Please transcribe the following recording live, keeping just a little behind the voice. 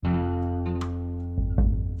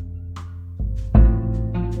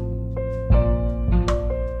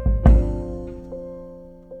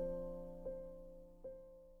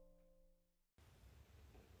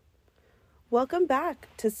Welcome back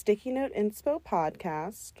to Sticky Note Inspo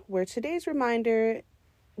Podcast, where today's reminder,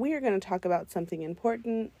 we are going to talk about something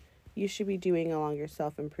important you should be doing along your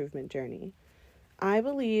self-improvement journey. I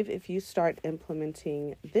believe if you start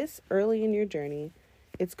implementing this early in your journey,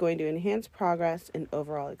 it's going to enhance progress and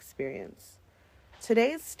overall experience.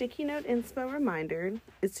 Today's Sticky Note Inspo reminder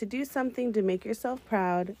is to do something to make yourself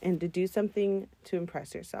proud and to do something to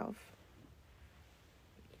impress yourself.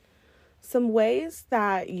 Some ways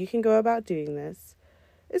that you can go about doing this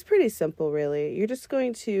is pretty simple, really. You're just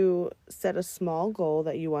going to set a small goal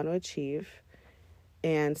that you want to achieve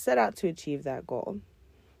and set out to achieve that goal.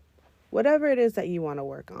 Whatever it is that you want to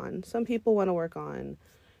work on. Some people want to work on,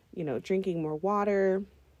 drinking more water,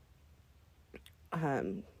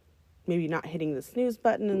 maybe not hitting the snooze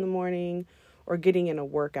button in the morning, or getting in a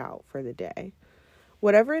workout for the day.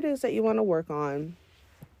 Whatever it is that you want to work on,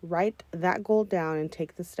 write that goal down and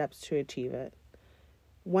take the steps to achieve it.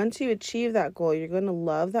 Once you achieve that goal, you're going to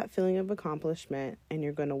love that feeling of accomplishment, and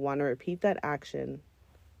you're going to want to repeat that action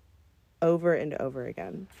over and over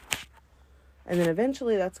again. And then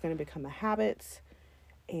eventually that's going to become a habit,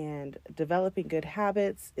 and developing good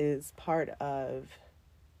habits is part of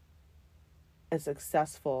a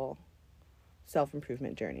successful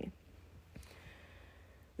self-improvement journey.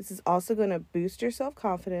 This is also going to boost your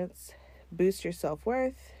self-confidence, boost your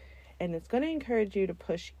self-worth, and it's going to encourage you to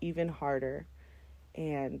push even harder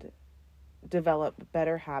and develop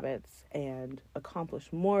better habits and accomplish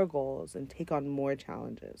more goals and take on more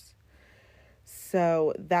challenges.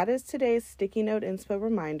 So that is today's Sticky Note Inspo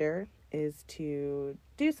reminder, is to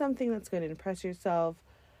do something that's going to impress yourself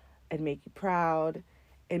and make you proud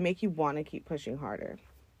and make you want to keep pushing harder.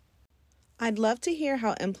 I'd love to hear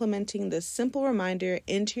how implementing this simple reminder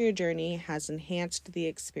into your journey has enhanced the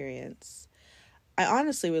experience. I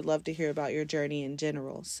honestly would love to hear about your journey in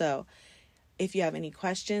general. So if you have any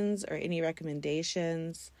questions or any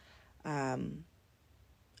recommendations,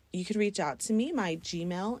 you can reach out to me. My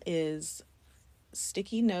Gmail is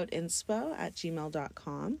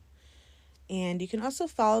stickynoteinspo@gmail.com. And you can also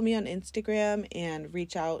follow me on Instagram and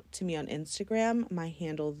reach out to me on Instagram. My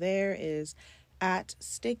handle there is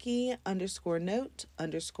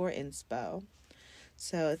 @sticky_note_inspo.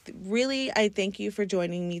 So really, I thank you for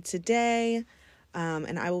joining me today.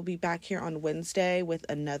 And I will be back here on Wednesday with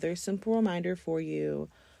another simple reminder for you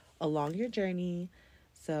along your journey.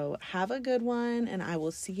 So have a good one, and I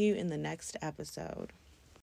will see you in the next episode.